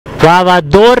वाह वाह,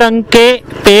 2 रंग के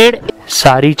पेड़,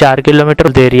 सारी 4 किलोमीटर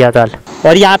देरिया ताल।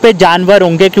 और यहाँ पे जानवर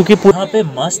होंगे क्योंकि यहाँ पे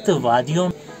मस्त वादियों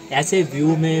ऐसे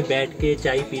व्यू में बैठ के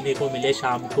चाय पीने को मिले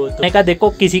शाम को, तो मैंने कहा देखो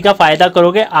किसी का फायदा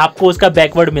करोगे आपको उसका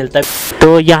बैकवर्ड मिलता है।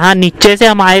 तो यहाँ नीचे से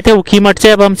हम आए थे उखीमठ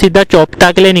से, अब हम सीधा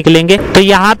चोपता के लिए निकलेंगे। तो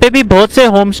यहाँ पे भी बहुत से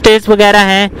होम स्टेज वगैरह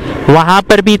हैं, वहाँ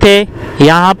पर भी थे,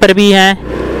 यहाँ पर भी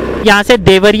हैं। यहाँ से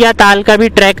देवरिया ताल का भी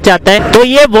ट्रैक जाता है। तो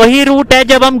ये वही रूट है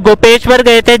जब हम गोपेश्वर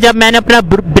गए थे, जब मैंने अपना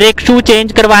ब्रेक शू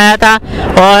चेंज करवाया था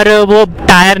और वो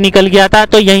टायर निकल गया था,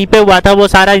 तो यहीं पे हुआ था वो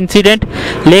सारा इंसिडेंट।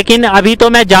 लेकिन अभी तो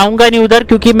मैं जाऊंगा नहीं उधर,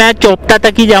 क्योंकि मैं चोपता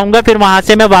तक ही जाऊंगा, फिर वहां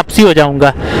से मैं वापसी हो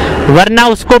जाऊंगा। वरना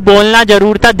उसको बोलना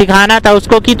जरूर था, दिखाना था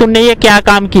उसको कि तुमने ये क्या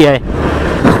काम किया है।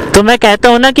 तो मैं कहता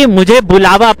हूँ ना कि मुझे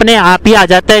बुलावा अपने आप ही आ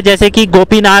जाता है। जैसे कि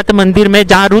गोपीनाथ मंदिर में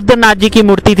जहाँ रुद्रनाथ जी की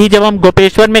मूर्ति थी, जब हम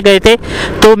गोपेश्वर में गए थे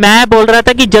तो मैं बोल रहा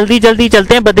था कि जल्दी जल्दी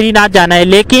चलते हैं, बद्रीनाथ जाना है।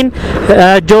 लेकिन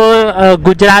जो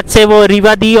गुजरात से वो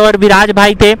रीवा दी और विराज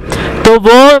भाई थे, तो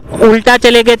वो उल्टा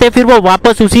चले गए थे, फिर वो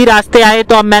वापस उसी रास्ते आए।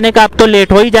 तो अब मैंने कहा अब तो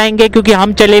लेट हो ही जाएंगे, क्योंकि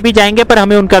हम चले भी जाएंगे पर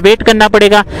हमें उनका वेट करना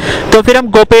पड़ेगा। तो फिर हम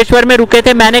गोपेश्वर में रुके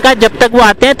थे। मैंने कहा जब तक वो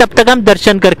आते हैं तब तक हम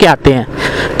दर्शन करके आते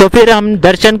हैं। तो फिर हम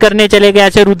दर्शन करने चले गए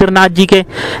ऐसे रुद्रनाथ जी के।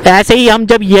 ऐसे ही हम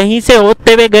जब यहीं से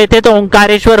होते हुए गए थे तो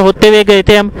ओंकारेश्वर होते हुए गए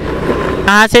थे हम।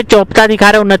 यहाँ से चोपता दिखा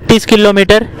रहा है 29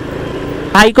 किलोमीटर।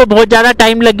 भाई को बहुत ज्यादा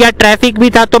टाइम लग गया, ट्रैफिक भी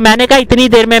था, तो मैंने कहा इतनी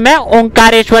देर में मैं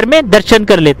ओंकारेश्वर में दर्शन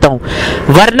कर लेता हूँ।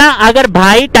 वरना अगर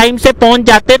भाई टाइम से पहुंच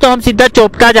जाते तो हम सीधा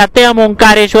चोपता जाते, हम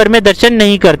ओंकारेश्वर में दर्शन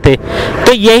नहीं करते।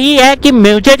 तो यही है कि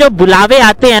मुझे जो बुलावे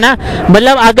आते हैं ना,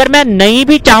 मतलब अगर मैं नहीं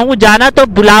भी चाहूँ जाना तो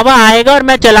बुलावा आएगा और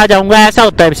मैं चला जाऊंगा, ऐसा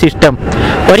होता है सिस्टम।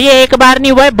 और ये एक बार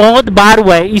नहीं हुआ है, बहुत बार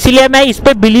हुआ है। इसीलिए मैं इस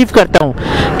पे बिलीव करता हूँ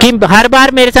कि हर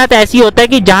बार मेरे साथ ऐसी होता है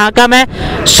कि जहाँ का मैं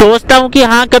सोचता हूँ कि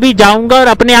हाँ कभी जाऊंगा, और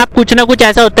अपने आप कुछ ना कुछ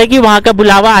ऐसा होता है कि वहाँ का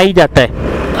बुलावा आ ही जाता है।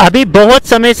 अभी बहुत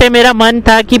समय से मेरा मन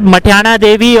था कि मठियाना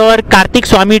देवी और कार्तिक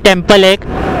स्वामी टेम्पल एक,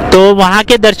 तो वहाँ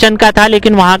के दर्शन का था,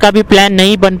 लेकिन वहाँ का भी प्लान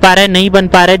नहीं बन पा रहा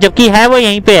है, जबकि है वो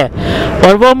यहीं पे है।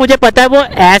 और वो मुझे पता है वो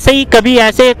ऐसे ही कभी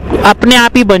ऐसे अपने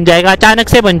आप ही बन जाएगा, अचानक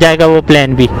से बन जाएगा वो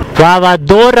प्लान भी। वाह वाह,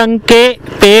 2 रंग के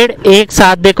पेड़ एक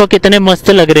साथ देखो कितने मस्त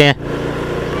लग रहे हैं।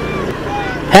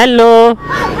 हेलो।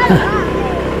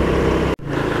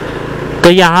 तो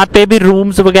यहाँ पे भी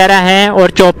रूम्स वगैरह हैं।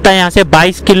 और चोपता यहाँ से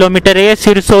 22 किलोमीटर है,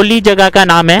 सिरसोली जगह का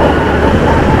नाम है।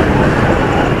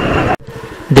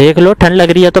 देख लो, ठंड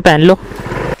लग रही है तो पहन लो।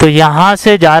 तो यहाँ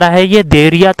से जा रहा है ये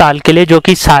देरिया ताल के लिए, जो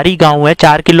कि सारी गांव है,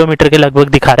 4 किलोमीटर के लगभग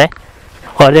दिखा रहा है।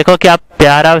 और देखो क्या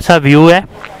प्यारा सा व्यू है।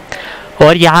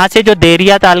 और यहाँ से जो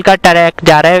देरिया ताल का ट्रैक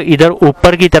जा रहा है इधर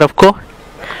ऊपर की तरफ को,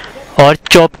 और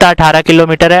चोपता 18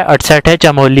 किलोमीटर है, 68 है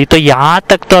चमोली। तो यहाँ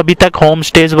तक तो अभी तक होम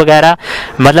स्टेज वगैरह,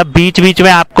 मतलब बीच बीच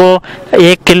में आपको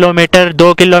 1 किलोमीटर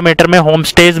 2 किलोमीटर में होम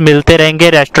स्टेज मिलते रहेंगे,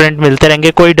 रेस्टोरेंट मिलते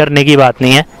रहेंगे, कोई डरने की बात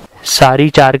नहीं है। सारी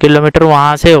 4 किलोमीटर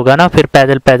वहाँ से होगा ना, फिर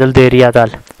पैदल पैदल देरिया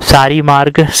ताल। सारी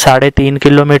मार्ग 3.5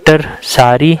 किलोमीटर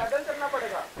सारी,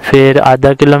 फिर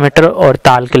आधा किलोमीटर और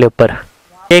ताल के लिए ऊपर।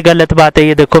 ये गलत बात है,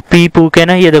 ये देखो पी पू के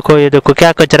ना, ये देखो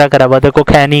क्या कचरा करा हुआ, देखो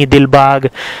खैनी दिलबाग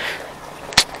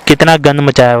कितना गंद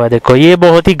मचाया हुआ, देखो ये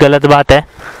बहुत ही गलत बात है।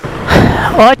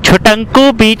 और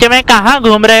छुटंकू बीच में कहाँ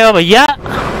घूम रहे हो भैया?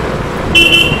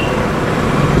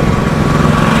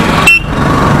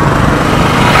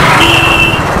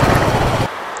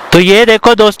 तो ये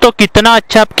देखो दोस्तों कितना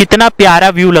अच्छा, कितना प्यारा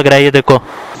व्यू लग रहा है। ये देखो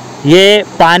ये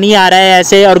पानी आ रहा है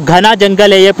ऐसे, और घना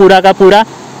जंगल है ये पूरा का पूरा।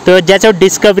 तो जैसे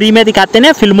डिस्कवरी में दिखाते हैं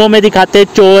ना, फिल्मों में दिखाते हैं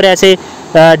चोर ऐसे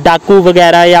डाकू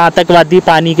वगैरह या आतंकवादी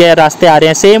पानी के रास्ते आ रहे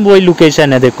हैं, सेम वही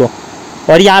लोकेशन है देखो।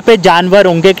 और यहाँ पे जानवर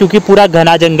होंगे क्योंकि पूरा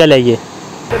घना जंगल है ये।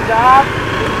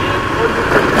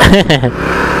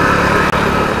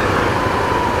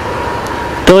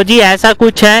 तो जी ऐसा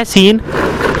कुछ है सीन।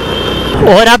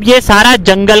 और अब ये सारा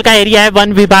जंगल का एरिया है,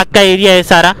 वन विभाग का एरिया है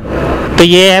सारा। तो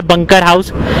ये है बंकर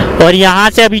हाउस। और यहाँ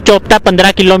से अभी चोपता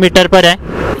 15 किलोमीटर पर है।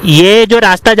 ये जो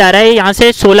रास्ता जा रहा है यहाँ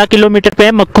से 16 किलोमीटर पे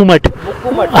है मक्कूमठ।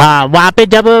 हाँ, वहाँ पे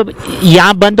जब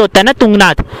यहाँ बंद होता है ना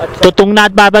तुंगनाथ, अच्छा। तो तुंगनाथ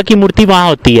बाबा की मूर्ति वहाँ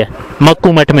होती है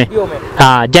मक्कूमठ में।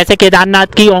 हाँ, जैसे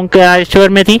केदारनाथ की ओंकारेश्वर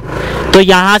में थी। तो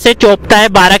यहाँ से चोपता है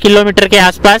 12 किलोमीटर के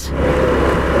आसपास।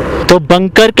 तो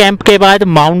बंकर कैंप के बाद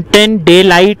mountain day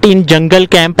light in jungle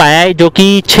camp आया है, जो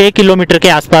कि 6 किलोमीटर के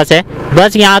आसपास है।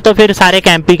 बस यहाँ तो फिर सारे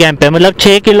कैंप ही कैंप है, मतलब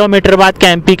 6 किलोमीटर बाद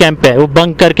कैंप ही कैंप है वो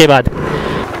बंकर के बाद।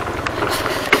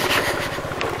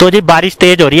 तो जी बारिश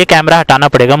तेज हो रही है, कैमरा हटाना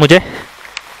पड़ेगा मुझे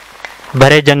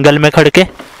भरे जंगल में खड़ के।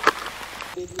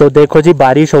 तो देखो जी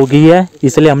बारिश हो गई है,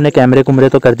 इसलिए हमने कैमरे कुमरे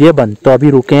तो कर दिए बंद। तो अभी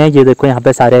रुके हैं, ये देखो यहाँ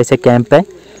पे सारे ऐसे कैंप है।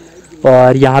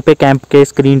 और यहाँ पे कैंप के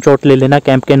स्क्रीनशॉट ले लेना,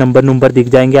 कैंप के नंबर दिख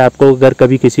जाएंगे आपको, अगर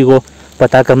कभी किसी को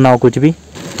पता करना हो कुछ भी।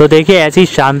 तो देखिए ऐसी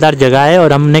शानदार जगह है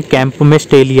और हमने कैंप में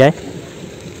स्टे लिया है।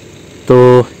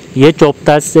 तो ये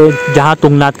चोपता से जहाँ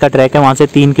तुंगनाथ का ट्रैक है वहाँ से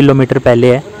 3 किलोमीटर पहले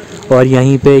है। और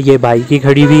यहीं पे ये भाई की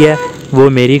खड़ी हुई है,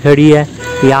 वो मेरी खड़ी है।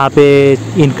 यहाँ पे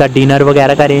इनका डिनर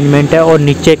वगैरह का अरेंजमेंट है और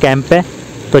नीचे कैंप है।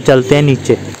 तो चलते हैं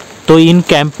नीचे। तो इन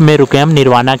कैंप में रुके हम,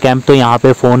 निर्वाणा कैंप। तो यहाँ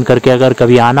पे फ़ोन करके अगर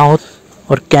कभी आना हो।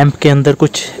 और कैंप के अंदर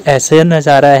कुछ ऐसे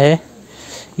नज़ारा है,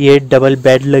 ये डबल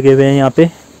बेड लगे हुए हैं यहाँ पे।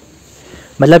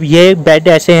 मतलब ये बेड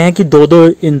ऐसे हैं कि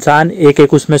 2-2 इंसान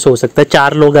एक उसमें सो सकता है,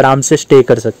 4 लोग आराम से स्टे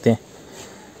कर सकते हैं।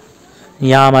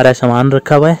 यहाँ हमारा सामान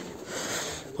रखा हुआ है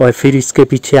और फिर इसके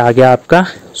पीछे आ गया आपका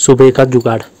सुबह का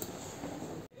जुगाड़।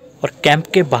 और कैंप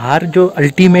के बाहर जो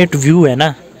अल्टीमेट व्यू है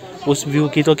ना, उस व्यू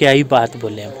की तो क्या ही बात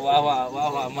बोले हम। वाह वाह वाह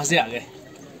वाह, मजे आ गए।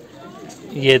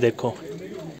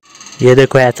 ये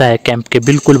देखो ऐसा है कैंप के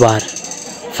बिल्कुल बाहर,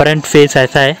 फ्रंट फेस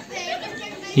ऐसा है।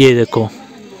 ये देखो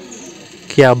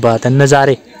क्या बात है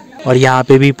नज़ारे। और यहाँ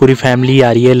पे भी पूरी फैमिली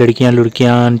आ रही है,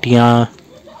 लड़कियाँ आंटियाँ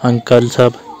अंकल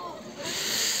सब।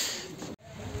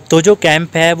 तो जो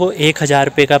कैंप है वो 1000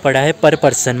 रुपये का पड़ा है पर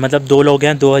पर्सन, मतलब 2 लोग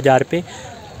हैं 2000 रुपये।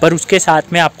 पर उसके साथ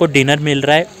में आपको डिनर मिल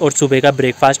रहा है और सुबह का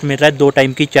ब्रेकफास्ट मिल रहा है, 2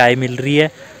 टाइम की चाय मिल रही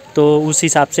है। तो उस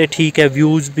हिसाब से ठीक है,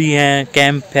 व्यूज़ भी हैं,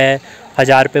 कैंप है,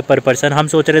 1000 रुपये पर पर्सन। हम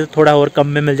सोच रहे थे थोड़ा और कम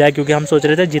में मिल जाए, क्योंकि हम सोच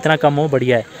रहे थे जितना कम हो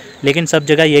बढ़िया है, लेकिन सब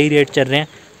जगह यही रेट चल रहे हैं।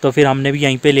 तो फिर हमने भी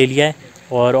यहीं पे ले लिया है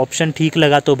और ऑप्शन ठीक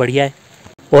लगा तो बढ़िया है।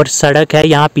 और सड़क है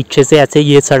यहाँ पीछे से ऐसे,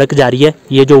 ये सड़क जा रही है,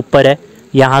 ये जो ऊपर है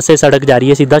यहाँ से सड़क जा रही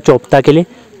है सीधा चोपता के लिए।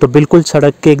 तो बिल्कुल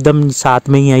सड़क के एकदम साथ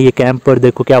में ही है ये कैंप। पर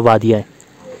देखो क्या वादिया है।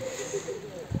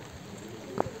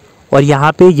 और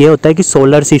यहाँ पे ये होता है कि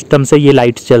सोलर सिस्टम से ये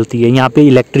लाइट्स चलती है। यहाँ पे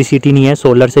इलेक्ट्रिसिटी नहीं है,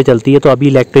 सोलर से चलती है। तो अभी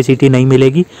इलेक्ट्रिसिटी नहीं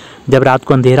मिलेगी, जब रात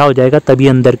को अंधेरा हो जाएगा तभी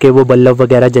अंदर के वो बल्ब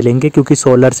वगैरह जलेंगे, क्योंकि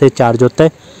सोलर से चार्ज होता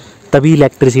है, तभी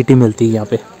इलेक्ट्रिसिटी मिलती है यहाँ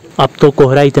पे। अब तो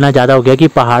कोहरा इतना ज़्यादा हो गया कि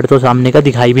पहाड़ तो सामने का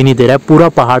दिखाई भी नहीं दे रहा है, पूरा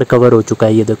पहाड़ कवर हो चुका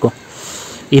है। ये देखो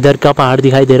इधर का पहाड़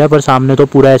दिखाई दे रहा है, पर सामने तो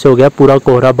पूरा ऐसे हो गया, पूरा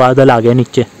कोहरा बादल आ गया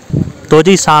नीचे। तो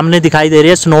जी सामने दिखाई दे रही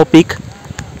है स्नो पीक,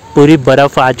 पूरी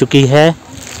बर्फ़ आ चुकी है।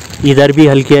 इधर भी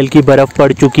हल्की हल्की बर्फ़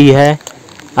पड़ चुकी है।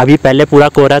 अभी पहले पूरा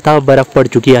कोहरा था, बर्फ़ पड़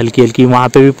चुकी है हल्की हल्की। वहाँ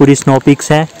पे भी पूरी स्नो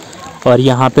पिक्स हैं। और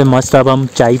यहाँ पे मस्त अब हम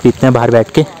चाय पीते हैं बाहर बैठ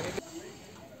के।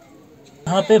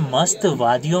 यहाँ पे मस्त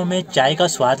वादियों में चाय का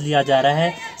स्वाद लिया जा रहा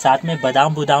है, साथ में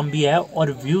बादाम भी है।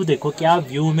 और व्यू देखो क्या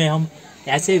व्यू में, हम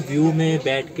ऐसे व्यू में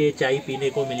बैठ के चाय पीने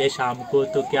को मिले शाम को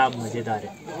तो क्या मज़ेदार है।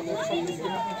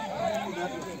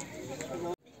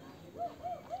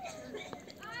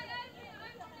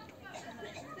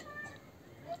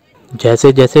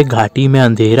 जैसे जैसे घाटी में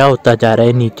अंधेरा होता जा रहा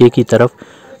है नीचे की तरफ,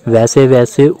 वैसे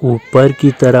वैसे ऊपर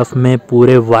की तरफ में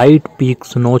पूरे वाइट पीक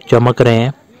स्नो चमक रहे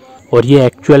हैं। और ये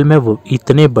एक्चुअल में वो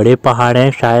इतने बड़े पहाड़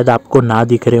हैं, शायद आपको ना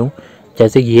दिख रहे हों।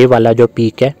 जैसे ये वाला जो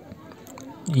पीक है,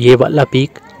 ये वाला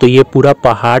पीक, तो ये पूरा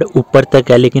पहाड़ ऊपर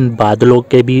तक है, लेकिन बादलों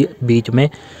के भी बीच में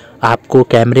आपको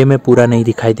कैमरे में पूरा नहीं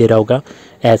दिखाई दे रहा होगा।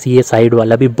 ऐसे ये साइड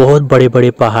वाला भी बहुत बड़े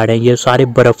बड़े पहाड़ हैं, ये सारे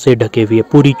बर्फ़ से ढके हुए,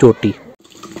 पूरी चोटी।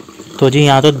 तो जी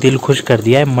यहाँ तो दिल खुश कर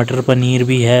दिया है। मटर पनीर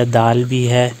भी है, दाल भी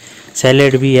है,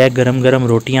 सैलेड भी है, गरम गरम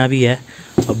रोटियाँ भी है।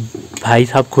 अब भाई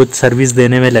साहब खुद सर्विस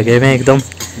देने में लगे हुए हैं, एकदम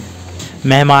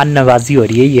मेहमान नवाजी हो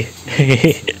रही है ये।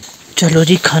 चलो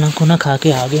जी खाना खुना खा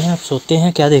के आ गए हैं, अब सोते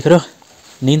हैं। क्या देख रहे हो,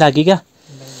 नींद आ गई क्या?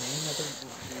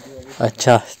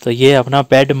 अच्छा, तो ये अपना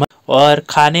बेड। और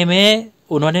खाने में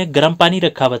उन्होंने गर्म पानी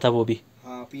रखा हुआ था, वो भी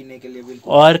पीने के लिए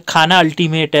बिल्कुल। और खाना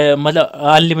अल्टीमेट है, मतलब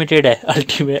अनलिमिटेड है।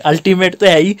 अल्टीमेट तो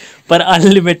है ही, पर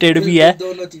अनलिमिटेड भी है।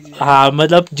 दोनों चीजें। हाँ,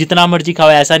 मतलब जितना मर्जी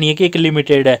खाओ, ऐसा नहीं है कि एक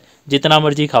लिमिटेड है, जितना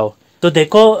मर्जी खाओ। तो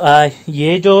देखो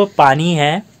ये जो पानी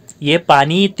है, ये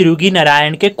पानी त्रियुगी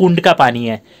नारायण के कुंड का पानी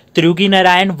है। त्रियुगी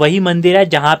नारायण वही मंदिर है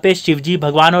जहाँ पे शिवजी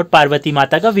भगवान और पार्वती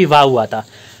माता का विवाह हुआ था।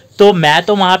 तो मैं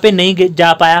तो वहाँ पे नहीं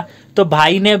जा पाया, तो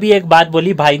भाई ने भी एक बात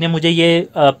बोली, भाई ने मुझे ये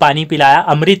पानी पिलाया,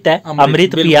 अमृत है,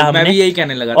 अमृत पिया हमने। मैं भी यही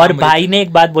कहने लगा। और भाई ने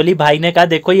एक बात बोली, भाई ने कहा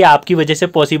देखो ये आपकी वजह से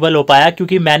पॉसिबल हो पाया,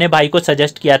 क्योंकि मैंने भाई को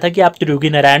सजेस्ट किया था कि आप त्रियुगी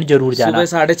नारायण जरूर जाना। सुबह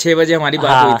 6:30 बजे हमारी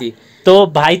बात हुई थी। तो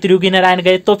भाई त्रियुगी नारायण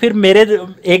गए, तो फिर मेरे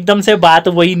एकदम से बात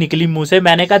वही निकली मुंह से।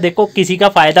 मैंने कहा देखो किसी का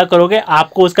फायदा करोगे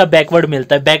आपको उसका बैकवर्ड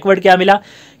मिलता है। बैकवर्ड क्या मिला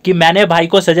कि मैंने भाई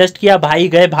को सजेस्ट किया, भाई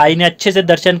गए, भाई ने अच्छे से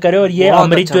दर्शन करे, और ये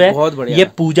अमृत जो है ये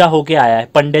पूजा होके आया है।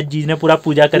 पंडित जी ने पूरा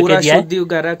पूजा करके दिया है, शुद्धि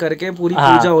वगैरह करके पूरी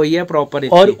पूजा हुई है प्रॉपर।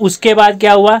 और उसके बाद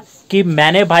क्या हुआ कि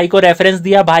मैंने भाई को रेफरेंस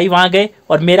दिया, भाई वहां गए,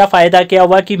 और मेरा फायदा क्या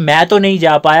हुआ कि मैं तो नहीं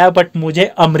जा पाया, बट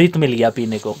मुझे अमृत मिल गया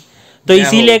पीने को। तो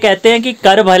इसीलिए कहते हैं कि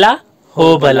कर भला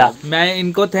हो भला। मैं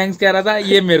इनको थैंक्स कह रहा था,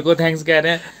 ये मेरे को थैंक्स कह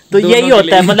रहे हैं। तो यही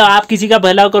होता है, मतलब आप किसी का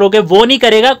भला करोगे, वो नहीं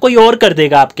करेगा, कोई और कर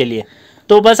देगा आपके लिए।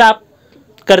 तो बस आप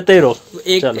करते रहो।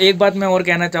 एक बात मैं और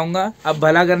कहना चाहूंगा, अब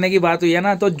भला करने की बात हुई है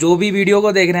ना, तो जो भी वीडियो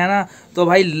को देख रहे हैं ना, तो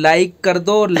भाई लाइक कर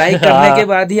दो। लाइक करने के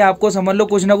बाद ही आपको समझ लो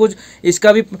कुछ ना कुछ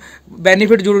इसका भी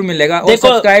बेनिफिट जरूर मिलेगा। और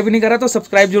सब्सक्राइब नहीं करा तो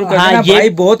सब्सक्राइब जरूर कर देना। भाई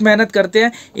बहुत मेहनत करते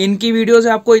हैं, इनकी वीडियो से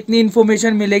आपको इतनी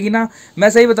इन्फॉर्मेशन मिलेगी ना, मैं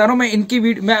सही बता रहा हूँ। मैं इनकी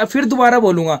मैं फिर दोबारा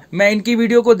बोलूंगा, मैं इनकी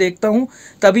वीडियो को देखता हूँ,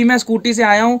 तभी मैं स्कूटी से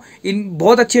आया हूँ। इन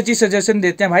बहुत अच्छी अच्छी सजेशन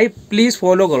देते हैं भाई, प्लीज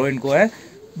फॉलो करो इनको। है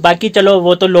बाकी चलो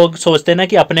वो तो लोग सोचते हैं ना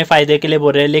कि अपने फायदे के लिए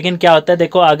बोल रहे हैं, लेकिन क्या होता है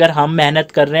देखो, अगर हम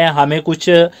मेहनत कर रहे हैं, हमें कुछ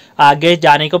आगे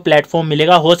जाने को प्लेटफॉर्म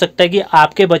मिलेगा, हो सकता है कि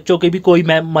आपके बच्चों की भी कोई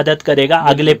मदद करेगा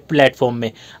अगले प्लेटफॉर्म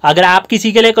में। अगर आप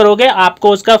किसी के लिए करोगे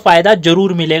आपको उसका फायदा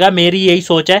जरूर मिलेगा, मेरी यही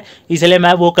सोच है, इसलिए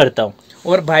मैं वो करता हूँ।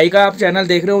 और भाई का आप चैनल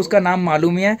देख रहे हो, उसका नाम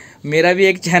मालूम ही है, मेरा भी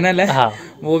एक चैनल है। हाँ।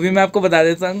 वो भी मैं आपको बता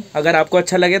देता हूँ, अगर आपको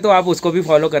अच्छा लगे तो आप उसको भी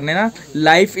फॉलो कर लेना।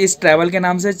 लाइफ इज ट्रैवल के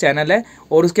नाम से चैनल है,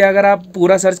 और उसके अगर आप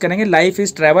पूरा सर्च करेंगे लाइफ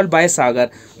इज ट्रैवल बाय सागर,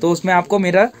 तो उसमें आपको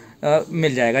मेरा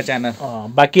मिल जाएगा चैनल।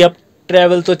 बाकी अब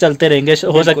ट्रैवल तो चलते रहेंगे,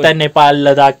 हो सकता है नेपाल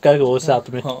लद्दाख का हो साथ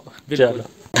में। चलो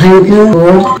थैंक यू।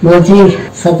 बहुत ही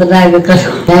सब्सक्राइब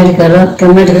करो, लाइक करो,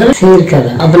 कमेंट करो, शेयर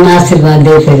करो, अपना आशीर्वाद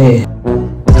देते रहे।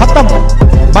 खत्म,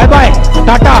 bye bye,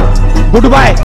 Tata, good bye.